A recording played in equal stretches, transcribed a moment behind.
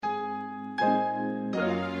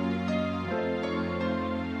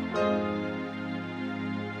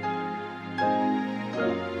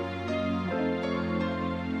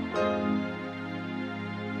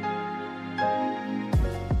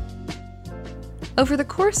Over the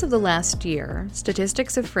course of the last year,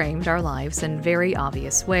 statistics have framed our lives in very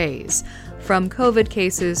obvious ways. From COVID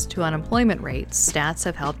cases to unemployment rates, stats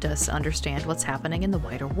have helped us understand what's happening in the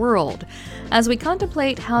wider world. As we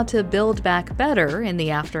contemplate how to build back better in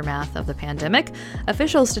the aftermath of the pandemic,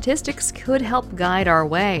 official statistics could help guide our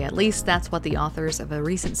way. At least that's what the authors of a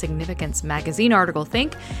recent Significance magazine article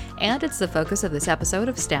think, and it's the focus of this episode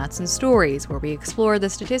of Stats and Stories, where we explore the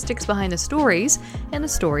statistics behind the stories and the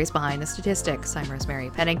stories behind the statistics. I'm Rosemary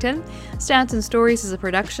Pennington. Stats and Stories is a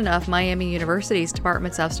production of Miami University's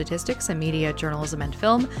Departments of Statistics and Media, Journalism, and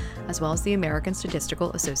Film, as well as the American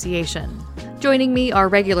Statistical Association. Joining me are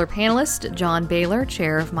regular panelists John Baylor,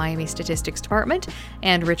 Chair of Miami Statistics Department,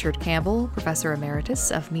 and Richard Campbell, Professor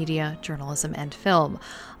Emeritus of Media, Journalism, and Film.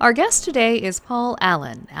 Our guest today is Paul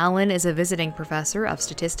Allen. Allen is a visiting professor of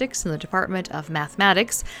statistics in the Department of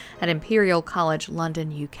Mathematics at Imperial College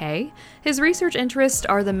London, UK. His research interests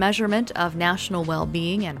are the measurement of national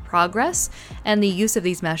well-being and progress, and the use of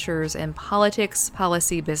these measures in politics,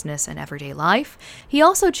 policy, business, and everyday life. He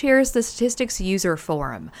also chairs the Statistics User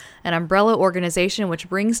Forum, an umbrella organization which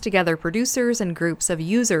brings together producers and groups of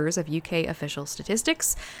users of UK official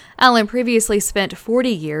statistics. Allen previously spent 40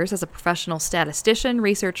 years as a professional statistician,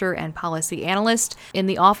 researcher, and policy analyst in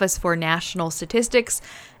the Office for National Statistics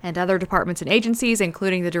and other departments and agencies,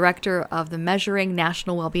 including the director of the Measuring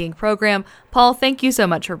National Wellbeing Program. Paul, thank you so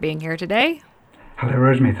much for being here today. Hello,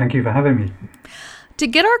 Rosemary. Thank you for having me. To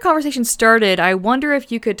get our conversation started, I wonder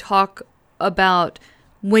if you could talk about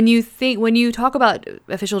when you talk about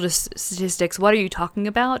official statistics, what are you talking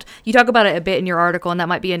about? You talk about it a bit in your article, and that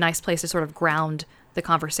might be a nice place to sort of ground the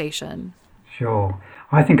conversation. Sure.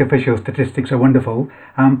 I think official statistics are wonderful,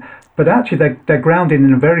 but actually they're grounded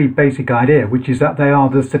in a very basic idea, which is that they are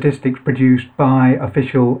the statistics produced by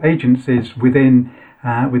official agencies within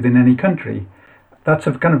any country. That's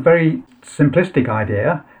a kind of very simplistic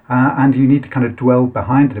idea, and you need to kind of dwell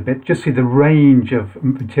behind it a bit, just see the range of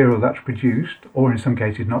material that's produced, or in some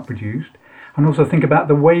cases not produced, and also think about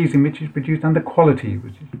the ways in which it's produced and the quality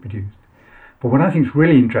which it's produced. But what I think is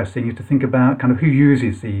really interesting is to think about kind of who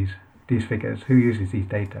uses these figures, who uses these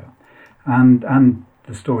data. And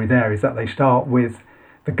the story there is that they start with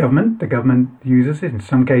the government. The government uses it. In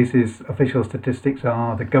some cases, official statistics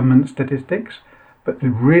are the government statistics, but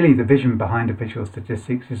really the vision behind official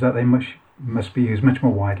statistics is that they must be used much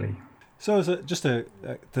more widely. So just to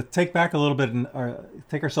take back a little bit and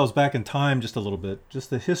take ourselves back in time just a little bit, just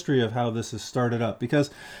the history of how this has started up, because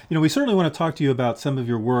we certainly want to talk to you about some of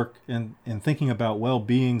your work in thinking about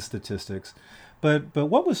well-being statistics, but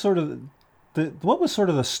what was sort of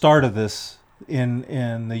the start of this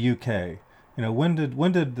in the UK? When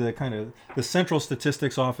did the Central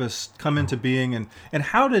Statistics Office come into being, and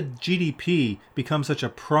how did GDP become such a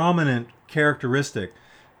prominent characteristic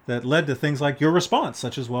that led to things like your response,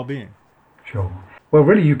 such as well-being? Sure. Well,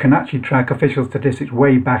 really, you can actually track official statistics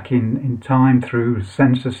way back in time through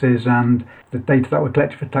censuses and the data that were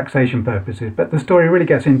collected for taxation purposes. But the story really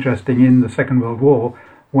gets interesting in the Second World War,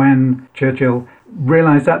 when Churchill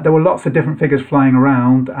realised that there were lots of different figures flying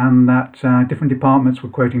around, and that different departments were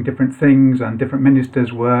quoting different things, and different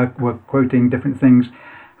ministers were quoting different things,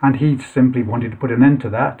 and he simply wanted to put an end to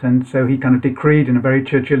that, and so he kind of decreed in a very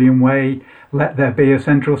Churchillian way, let there be a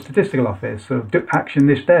central statistical office, so do action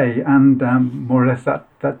this day, and more or less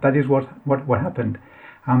that is what happened.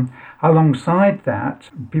 Alongside that,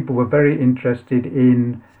 people were very interested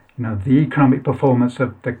in the economic performance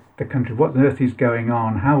of the country. What on earth is going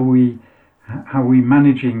on? How are we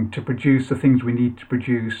managing to produce the things we need to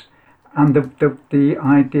produce? And the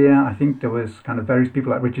idea, I think there was kind of various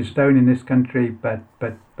people like Richard Stone in this country, but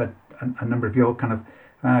a number of your kind of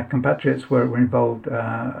compatriots were involved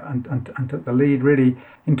and took the lead, really,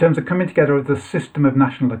 in terms of coming together with the system of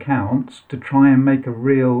national accounts to try and make a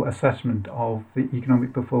real assessment of the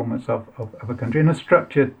economic performance of a country in a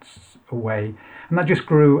structured way. And that just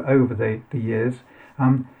grew over the years.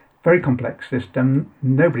 Very complex system.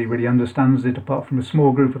 Nobody really understands it apart from a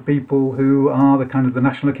small group of people who are the kind of the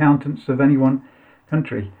national accountants of any one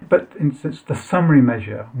country. But it's the summary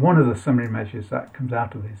measure. One of the summary measures that comes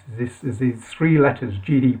out of this is these three letters,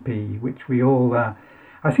 GDP, which we all,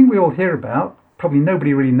 I think we all hear about. Probably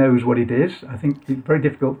nobody really knows what it is. I think it's very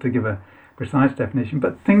difficult to give a precise definition,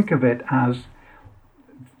 but think of it as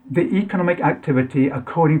the economic activity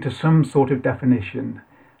according to some sort of definition.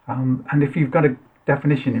 And if you've got a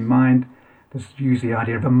definition in mind, there's usually the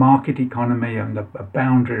idea of a market economy and a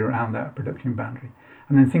boundary around that, production boundary.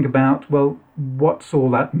 And then think about, well, what's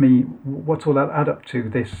all that mean? What's all that add up to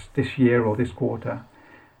this year or this quarter?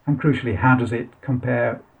 And crucially, how does it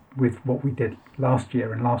compare with what we did last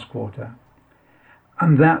year and last quarter?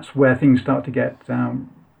 And that's where things start to get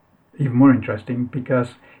even more interesting,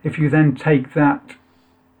 because if you then take that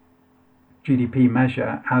GDP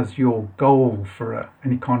measure as your goal for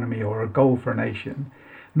an economy or a goal for a nation,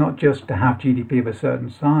 not just to have GDP of a certain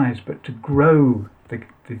size, but to grow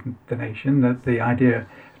the nation, that the idea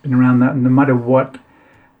has been around that, and no matter what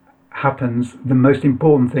happens, the most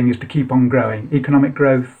important thing is to keep on growing. Economic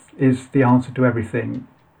growth is the answer to everything.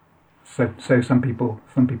 So some people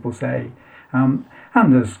say, and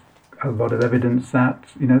there's a lot of evidence that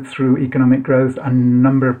through economic growth, a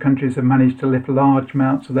number of countries have managed to lift large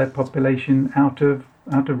amounts of their population out of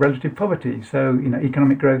relative poverty. So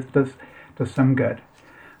economic growth does some good.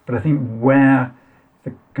 But I think where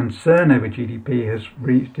the concern over GDP has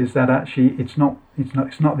reached is that actually it's not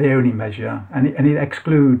the only measure, and it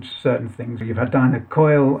excludes certain things. You've had Diana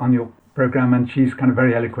Coyle on your program, and she's kind of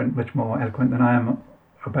very eloquent, much more eloquent than I am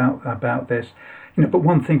about this. But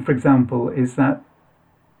one thing, for example, is that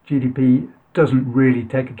GDP doesn't really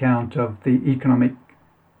take account of the economic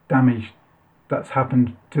damage that's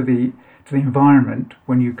happened to the environment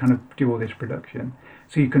when you kind of do all this production.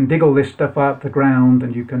 So you can dig all this stuff out of the ground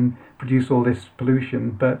and you can produce all this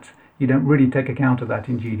pollution, but you don't really take account of that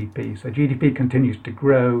in GDP. So GDP continues to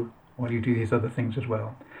grow while you do these other things as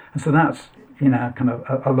well. And so that's, kind of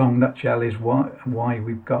a long nutshell is why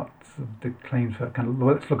we've got the claims for kind of,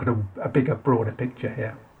 let's look at a bigger, broader picture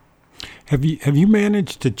here. Have you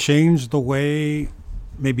managed to change the way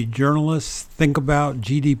maybe journalists think about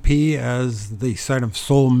GDP as the sort of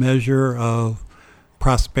sole measure of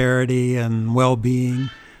prosperity and well-being,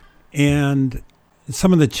 and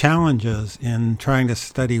some of the challenges in trying to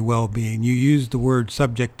study well-being? You use the word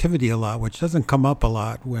subjectivity a lot, which doesn't come up a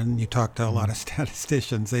lot when you talk to a lot of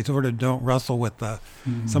statisticians. They sort of don't wrestle with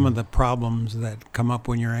some of the problems that come up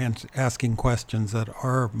when you're asking questions that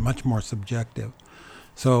are much more subjective.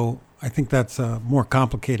 So I think that's a more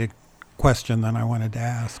complicated question than I wanted to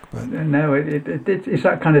ask. But no, it's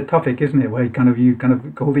that kind of topic, isn't it, where you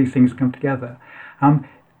all these things come together.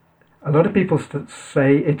 A lot of people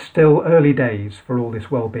say it's still early days for all this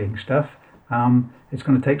well-being stuff. It's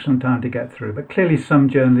going to take some time to get through, but clearly some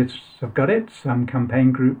journalists have got it, some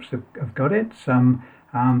campaign groups have got it, some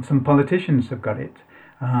politicians have got it.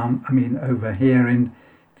 Over here in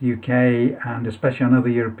the UK and especially on other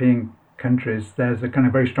European countries, there's a kind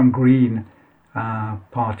of very strong Green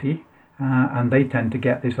party, and they tend to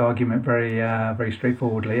get this argument very very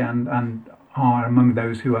straightforwardly, and are among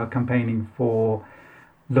those who are campaigning for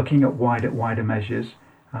looking at wider measures.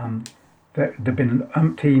 There have been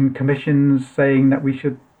umpteen commissions saying that we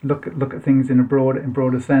should look at things in a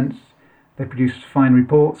broader sense. They produce fine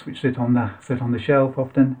reports which sit on the shelf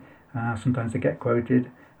often. Sometimes they get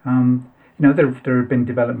quoted. There have been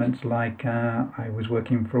developments like I was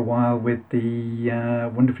working for a while with the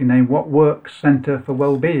wonderfully named What Works Centre for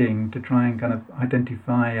Wellbeing to try and kind of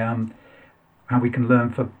identify how we can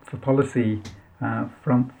learn for policy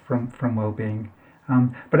from well-being.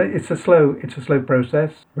 But it's a slow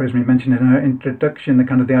process. Rosemary mentioned in her introduction the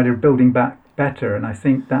idea of building back better, and I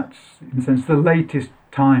think that's in a sense the latest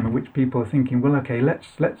time at which people are thinking, well, okay, let's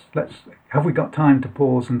have we got time to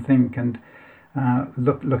pause and think and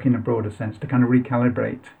look in a broader sense to kind of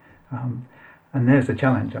recalibrate. And there's a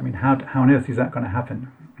challenge. How on earth is that going to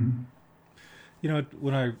happen?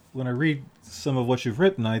 When I read some of what you've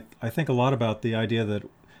written, I think a lot about the idea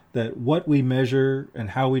that what we measure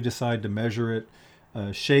and how we decide to measure it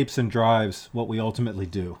shapes and drives what we ultimately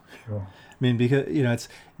do. Sure. Because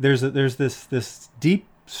there's this deep,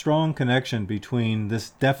 strong connection between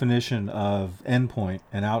this definition of endpoint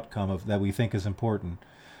and outcome that we think is important,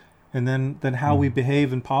 and then how we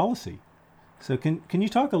behave in policy. So can you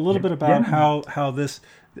talk a little bit about how this,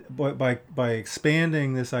 by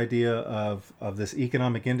expanding this idea of this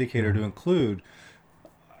economic indicator to include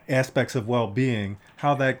aspects of well-being,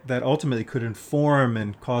 how that ultimately could inform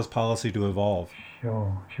and cause policy to evolve?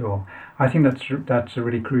 Sure. I think that's a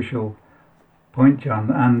really crucial point,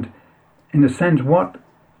 John. And in a sense, what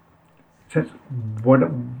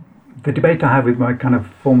the debate I have with my kind of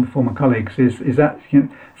former colleagues is that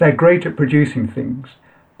they're great at producing things,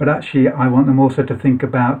 but actually I want them also to think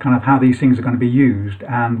about kind of how these things are going to be used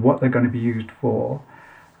and what they're going to be used for.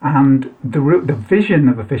 And the vision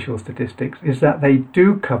of official statistics is that they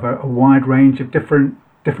do cover a wide range of different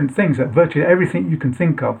things, that virtually everything you can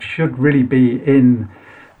think of should really be in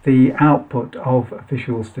the output of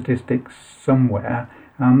official statistics somewhere,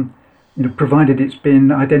 provided it's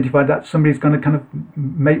been identified that somebody's going to kind of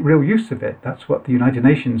make real use of it. That's what the United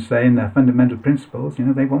Nations say in their fundamental principles.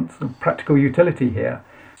 They want some practical utility here.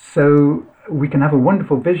 So we can have a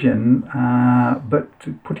wonderful vision, but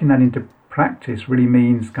putting that into practice really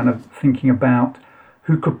means kind of thinking about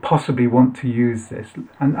who could possibly want to use this,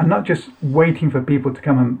 and not just waiting for people to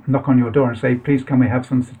come and knock on your door and say, please can we have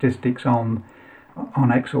some statistics on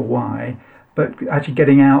X or Y, but actually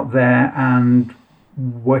getting out there and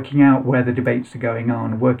working out where the debates are going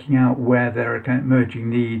on, working out where there are emerging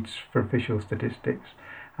needs for official statistics,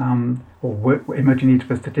 or emerging needs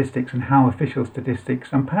for statistics, and how official statistics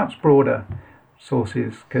and perhaps broader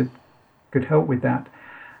sources could help with that.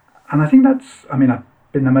 And I think that's, I've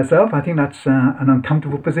been there myself, I think that's an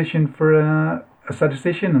uncomfortable position for a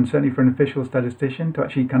statistician, and certainly for an official statistician, to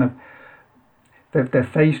actually kind of, they're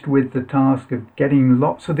faced with the task of getting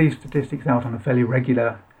lots of these statistics out on a fairly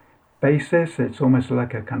regular basis. It's almost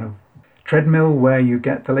like a kind of treadmill where you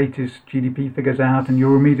get the latest GDP figures out and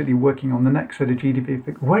you're immediately working on the next set of GDP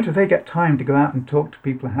figures. Where do they get time to go out and talk to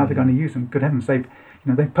people how they're going to use them? Good heavens,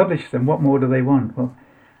 they've published them. What more do they want? Well,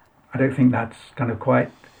 I don't think that's kind of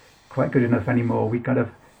quite good enough anymore. We've got to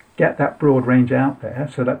get that broad range out there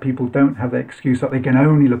so that people don't have the excuse that they can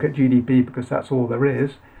only look at GDP because that's all there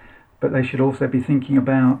is. But they should also be thinking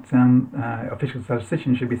about, official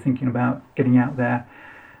statisticians should be thinking about getting out there.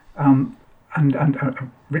 And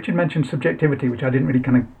Richard mentioned subjectivity, which I didn't really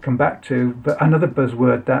kind of come back to, but another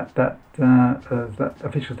buzzword that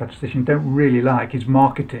official statisticians don't really like is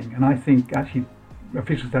marketing. And I think actually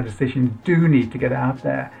official statisticians do need to get out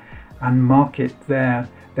there and market their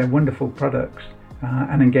wonderful products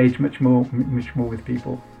and engage much more with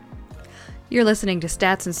people. You're listening to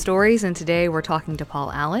Stats and Stories, and today we're talking to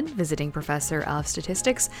Paul Allen, visiting professor of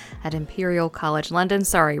statistics at Imperial College London.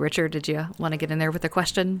 Sorry, Richard, did you want to get in there with a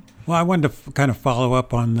question? Well, I wanted to kind of follow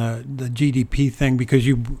up on the GDP thing, because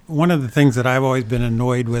one of the things that I've always been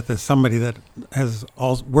annoyed with as somebody that has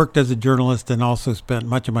worked as a journalist and also spent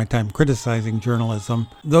much of my time criticizing journalism,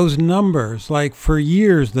 those numbers, like for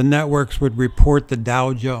years the networks would report the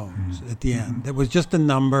Dow Jones at the end. It was just a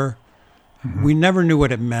number. We never knew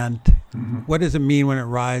what it meant. What does it mean when it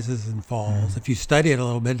rises and falls? If you study it a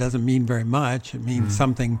little bit, it doesn't mean very much. It means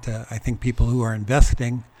something to, I think, people who are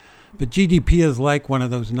investing. But GDP is like one of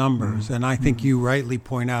those numbers. And I think you rightly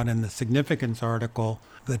point out in the significance article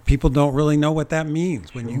that people don't really know what that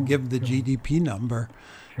means when you give the GDP number.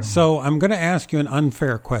 So I'm going to ask you an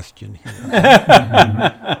unfair question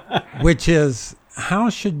here, which is, how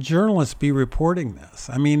should journalists be reporting this?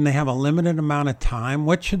 I mean, they have a limited amount of time.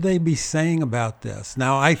 What should they be saying about this?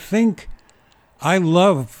 Now, I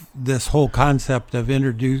love this whole concept of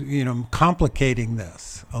complicating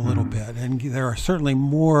this a little bit. And there are certainly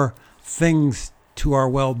more things to our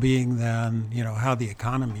well-being than, how the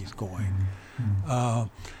economy is going.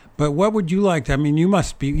 But what would you like to, you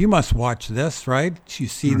must watch this, right? You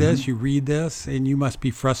see this, you read this, and you must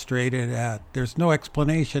be frustrated there's no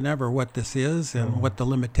explanation ever what this is and what the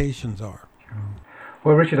limitations are.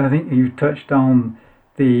 Well, Richard, I think you touched on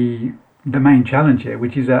the main challenge here,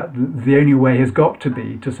 which is that the only way has got to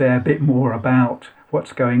be to say a bit more about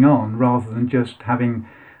what's going on rather than just having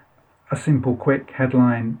a simple, quick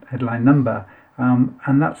headline number. And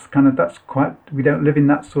we don't live in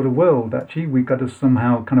that sort of world, actually. We've got to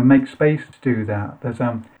somehow kind of make space to do that. There's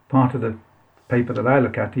part of the paper that I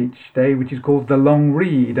look at each day, which is called The Long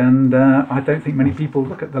Read, and I don't think many people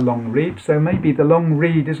look at The Long Read, so maybe The Long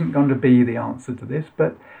Read isn't going to be the answer to this,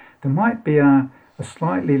 but there might be a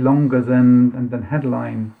slightly longer than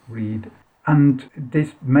headline read. And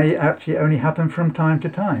this may actually only happen from time to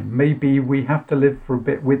time. Maybe we have to live for a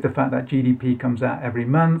bit with the fact that GDP comes out every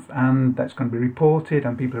month and that's going to be reported,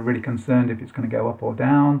 and people are really concerned if it's going to go up or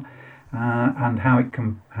down, and how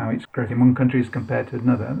its growth in one country is compared to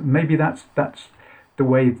another. Maybe that's the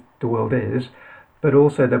way the world is, but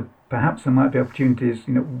also perhaps there might be opportunities,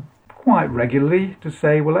 quite regularly to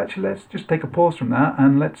say, well, actually, let's just take a pause from that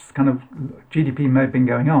and let's kind of, GDP may have been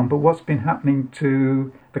going on, but what's been happening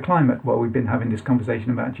to the climate while we've been having this conversation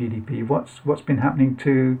about GDP? What's been happening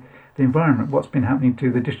to the environment? What's been happening to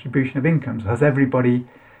the distribution of incomes? Has everybody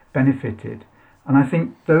benefited? And I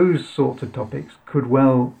think those sorts of topics could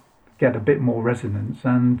well get a bit more resonance,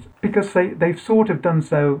 and because they've sort of done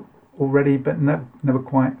so already, but never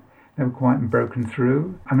quite broken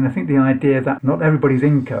through. I think the idea that not everybody's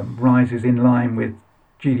income rises in line with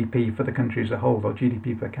GDP for the country as a whole, or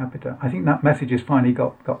GDP per capita, I think that message has finally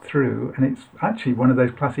got through, and it's actually one of those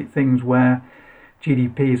classic things where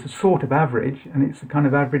GDP is a sort of average, and it's the kind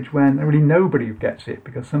of average when really nobody gets it,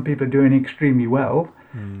 because some people are doing extremely well,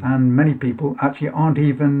 and many people actually aren't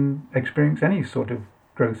even experiencing any sort of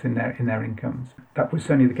growth in their incomes. That was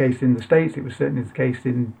certainly the case in the States, it was certainly the case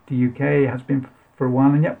in the UK, it has been for a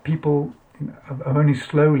while, and yet people have only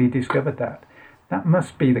slowly discovered that. That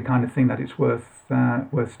must be the kind of thing that it's worth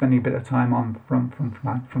spending a bit of time on from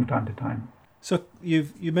time to time. So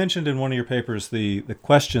you mentioned in one of your papers the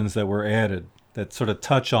questions that were added that sort of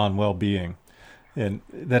touch on well-being and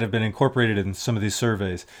that have been incorporated in some of these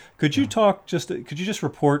surveys. Could you just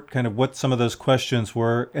report kind of what some of those questions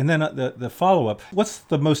were, and then the follow-up? What's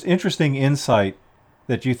the most interesting insight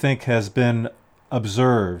that you think has been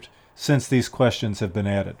observed since these questions have been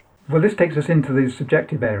added? Well, this takes us into the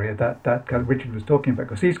subjective area that kind of Richard was talking about,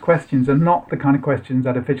 because these questions are not the kind of questions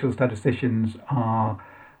that official statisticians are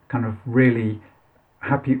kind of really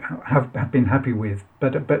have been happy with,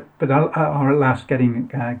 but are at last getting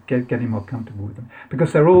more comfortable with them,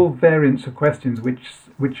 because they're all variants of questions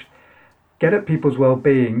which get at people's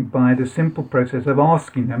well-being by the simple process of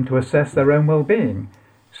asking them to assess their own well-being.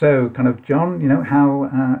 So, kind of, John,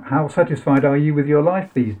 how satisfied are you with your life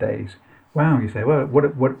these days? Wow, you say, well,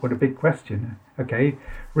 what a big question. Okay,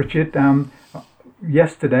 Richard,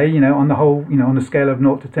 yesterday, on the whole, on a scale of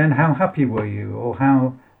 0 to 10, how happy were you, or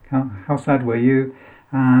how sad were you?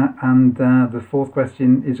 And the fourth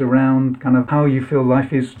question is around kind of how you feel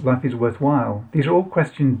life is worthwhile. These are all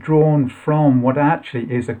questions drawn from what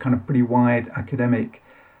actually is a kind of pretty wide academic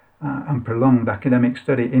and prolonged academic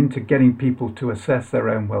study into getting people to assess their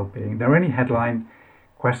own well-being. They're only headline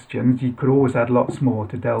questions. You could always add lots more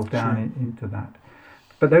to delve down into that.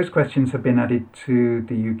 But those questions have been added to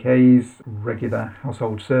the UK's regular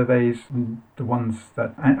household surveys, the ones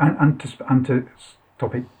that and to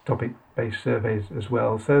topic-based surveys as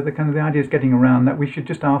well. So the idea is getting around that we should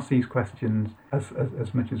just ask these questions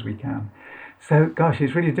as much as we can. So gosh,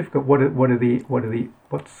 it's really difficult.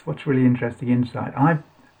 What's really interesting insight?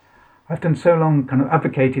 I've done so long kind of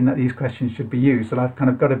advocating that these questions should be used that I've kind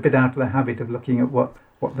of got a bit out of the habit of looking at what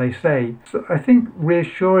they say. So I think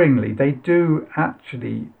reassuringly they do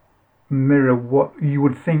actually mirror what you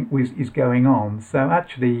would think is going on. So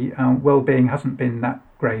actually well-being hasn't been that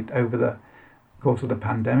great over the course of the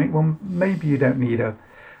pandemic. Well, maybe you don't need a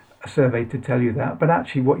survey to tell you that, but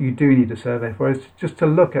actually what you do need a survey for is just to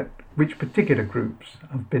look at which particular groups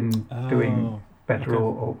have been doing better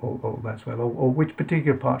or less well, or which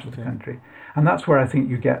particular parts of the country. And that's where I think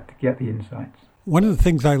you get the insights. One of the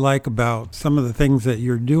things I like about some of the things that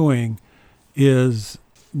you're doing is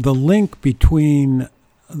the link between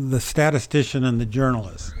the statistician and the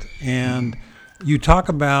journalist. And you talk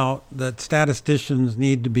about that statisticians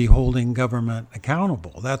need to be holding government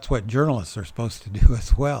accountable. That's what journalists are supposed to do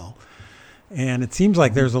as well. And it seems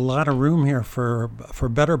like there's a lot of room here for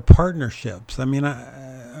better partnerships. I mean,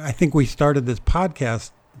 I think we started this podcast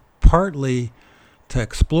partly to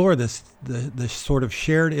explore the sort of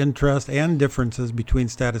shared interest and differences between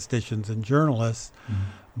statisticians and journalists.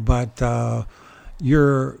 But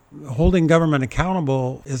you're holding government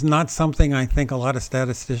accountable is not something I think a lot of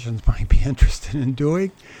statisticians might be interested in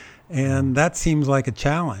doing. And that seems like a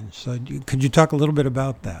challenge. So could you talk a little bit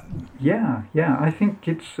about that? Yeah. I think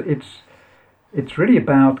it's really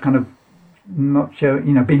about kind of not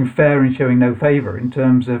being fair and showing no favor in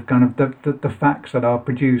terms of kind of the facts that are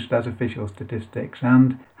produced as official statistics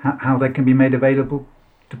and how they can be made available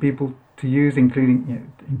to people to use,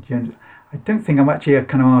 including, I don't think I'm actually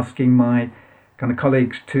kind of asking my kind of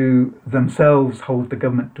colleagues to themselves hold the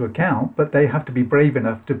government to account, but they have to be brave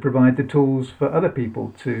enough to provide the tools for other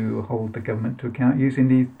people to hold the government to account using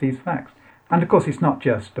these facts. And of course, it's not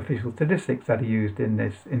just official statistics that are used in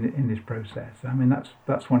this process. I mean,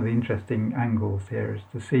 that's one of the interesting angles here, is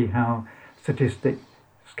to see how statistics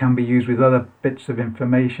can be used with other bits of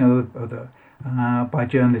information, by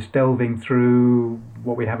journalists delving through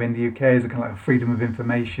what we have in the UK as a kind of like a freedom of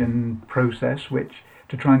information process, which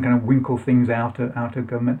to try and kind of winkle things out of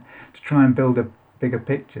government to try and build a bigger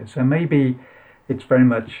picture. So maybe it's very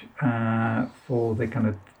much for the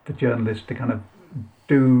journalists to kind of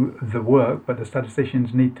do the work, but the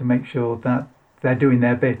statisticians need to make sure that they're doing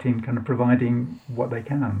their bit in kind of providing what they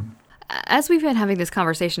can. As we've been having this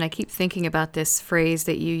conversation, I keep thinking about this phrase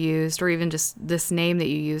that you used, or even just this name that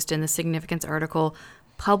you used in the Significance article,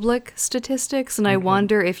 public statistics, and I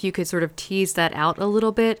wonder if you could sort of tease that out a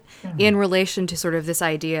little bit in relation to sort of this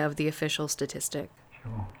idea of the official statistic.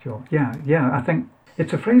 Sure. Yeah. I think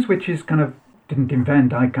it's a phrase which is kind of didn't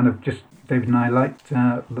invent. I kind of just, David and I liked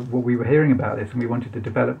what we were hearing about this, and we wanted to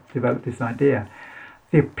develop this idea.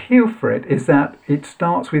 The appeal for it is that it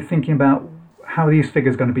starts with thinking about how these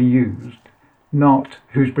figures are going to be used, not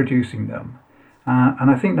who's producing them. And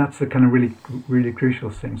I think that's the kind of really crucial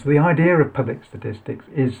thing. So the idea of public statistics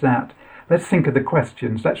is that let's think of the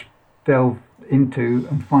questions, let's delve into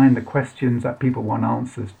and find the questions that people want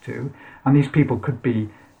answers to. And these people could be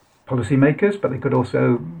policymakers, but they could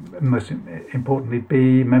also, most importantly,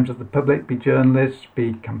 be members of the public, be journalists,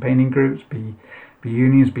 be campaigning groups, be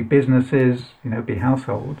unions, be businesses, be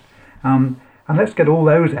households. And let's get all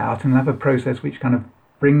those out and have a process which kind of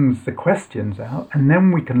brings the questions out, and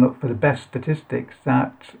then we can look for the best statistics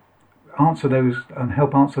that answer those and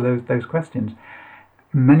help answer those questions.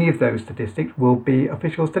 Many of those statistics will be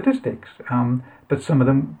official statistics, but some of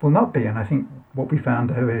them will not be. And I think what we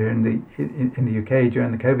found over here in the UK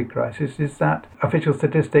during the COVID crisis is that official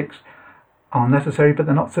statistics are necessary, but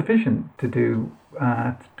they're not sufficient to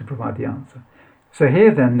provide the answer. So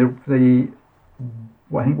here, then,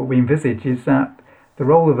 I think what we envisage is that the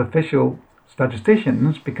role of official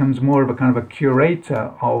statisticians becomes more of a kind of a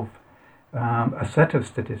curator of a set of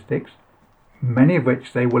statistics, many of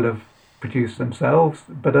which they will have produced themselves,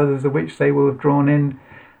 but others of which they will have drawn in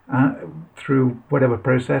through whatever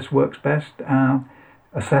process works best,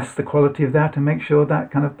 assess the quality of that and make sure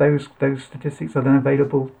that kind of those statistics are then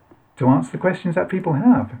available to answer the questions that people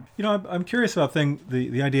have. You know, I'm curious about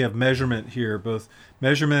the idea of measurement here, both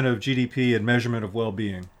measurement of GDP and measurement of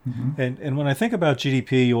well-being. Mm-hmm. And when I think about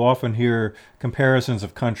GDP, you often hear comparisons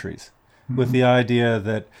of countries, mm-hmm. with the idea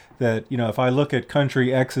that you know, if I look at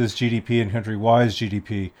country X's GDP and country Y's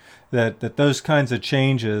GDP, that those kinds of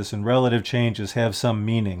changes and relative changes have some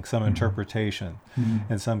meaning, some mm-hmm. interpretation,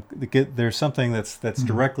 mm-hmm. and there's something that's mm-hmm.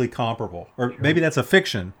 directly comparable, or maybe that's a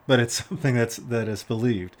fiction, but it's something that is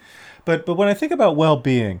believed. But when I think about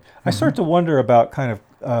well-being, mm-hmm. I start to wonder about kind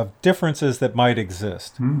of differences that might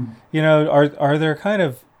exist. Mm-hmm. You know, are there kind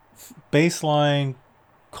of baseline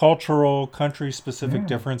cultural, country-specific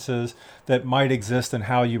differences that might exist in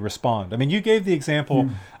how you respond? I mean, you gave the example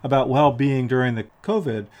about well-being during the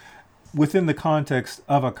COVID within the context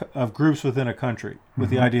of groups within a country, with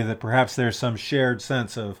the idea that perhaps there's some shared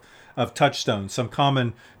sense of touchstones, some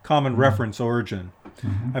common reference origin.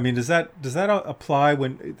 Mm-hmm. I mean, does that apply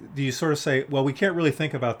do you sort of say, well, we can't really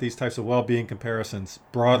think about these types of well-being comparisons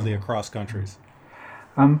broadly across countries?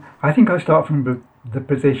 I think I start from the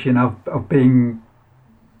position of being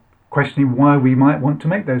questioning why we might want to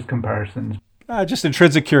make those comparisons. Just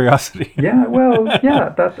intrinsic curiosity. Yeah, well,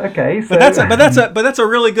 yeah, that's okay. So, but that's a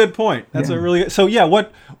really good point.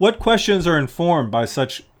 What questions are informed by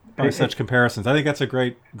such comparisons? I think that's a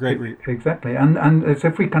great exactly. And as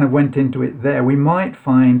if we kind of went into it there, we might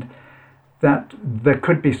find that there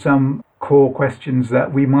could be some core questions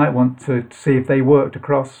that we might want to see if they worked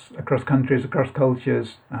across countries, across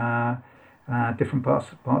cultures, different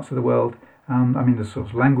parts of the world. I mean, there's sort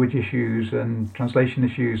of language issues and translation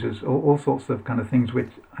issues, there's all sorts of kind of things which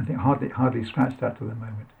I think hardly scratched at the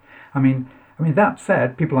moment. I mean that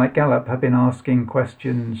said, people like Gallup have been asking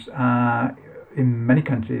questions in many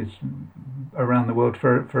countries around the world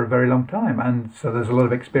for a very long time, and so there's a lot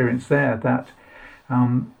of experience there that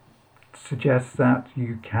suggests that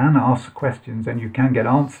you can ask questions and you can get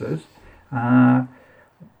answers.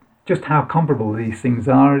 Just how comparable these things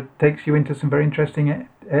are takes you into some very interesting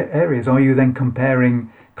areas. Are you then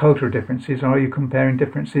comparing cultural differences, or are you comparing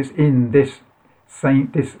differences in this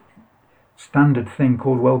standard thing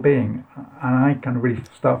called well-being? And I kind of really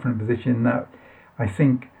start from a position that I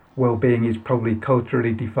think well-being is probably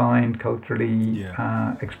culturally defined, culturally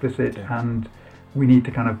explicit, and we need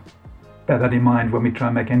to kind of bear that in mind when we try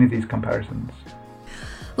and make any of these comparisons.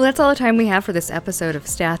 Well, that's all the time we have for this episode of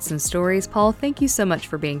Stats and Stories. Paul, thank you so much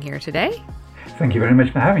for being here today. Thank you very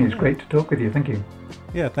much for having me. It's great to talk with you. Thank you.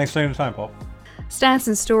 Yeah, thanks for taking the time, Paul. Stats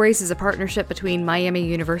and Stories is a partnership between Miami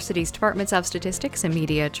University's Departments of Statistics and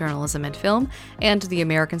Media, Journalism, and Film and the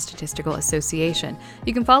American Statistical Association.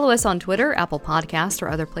 You can follow us on Twitter, Apple Podcasts, or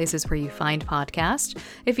other places where you find podcasts.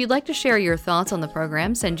 If you'd like to share your thoughts on the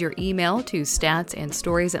program, send your email to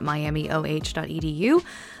statsandstories@miamioh.edu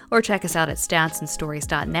or check us out at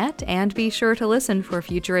statsandstories.net, and be sure to listen for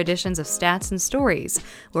future editions of Stats and Stories,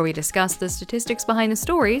 where we discuss the statistics behind the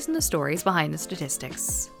stories and the stories behind the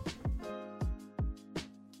statistics.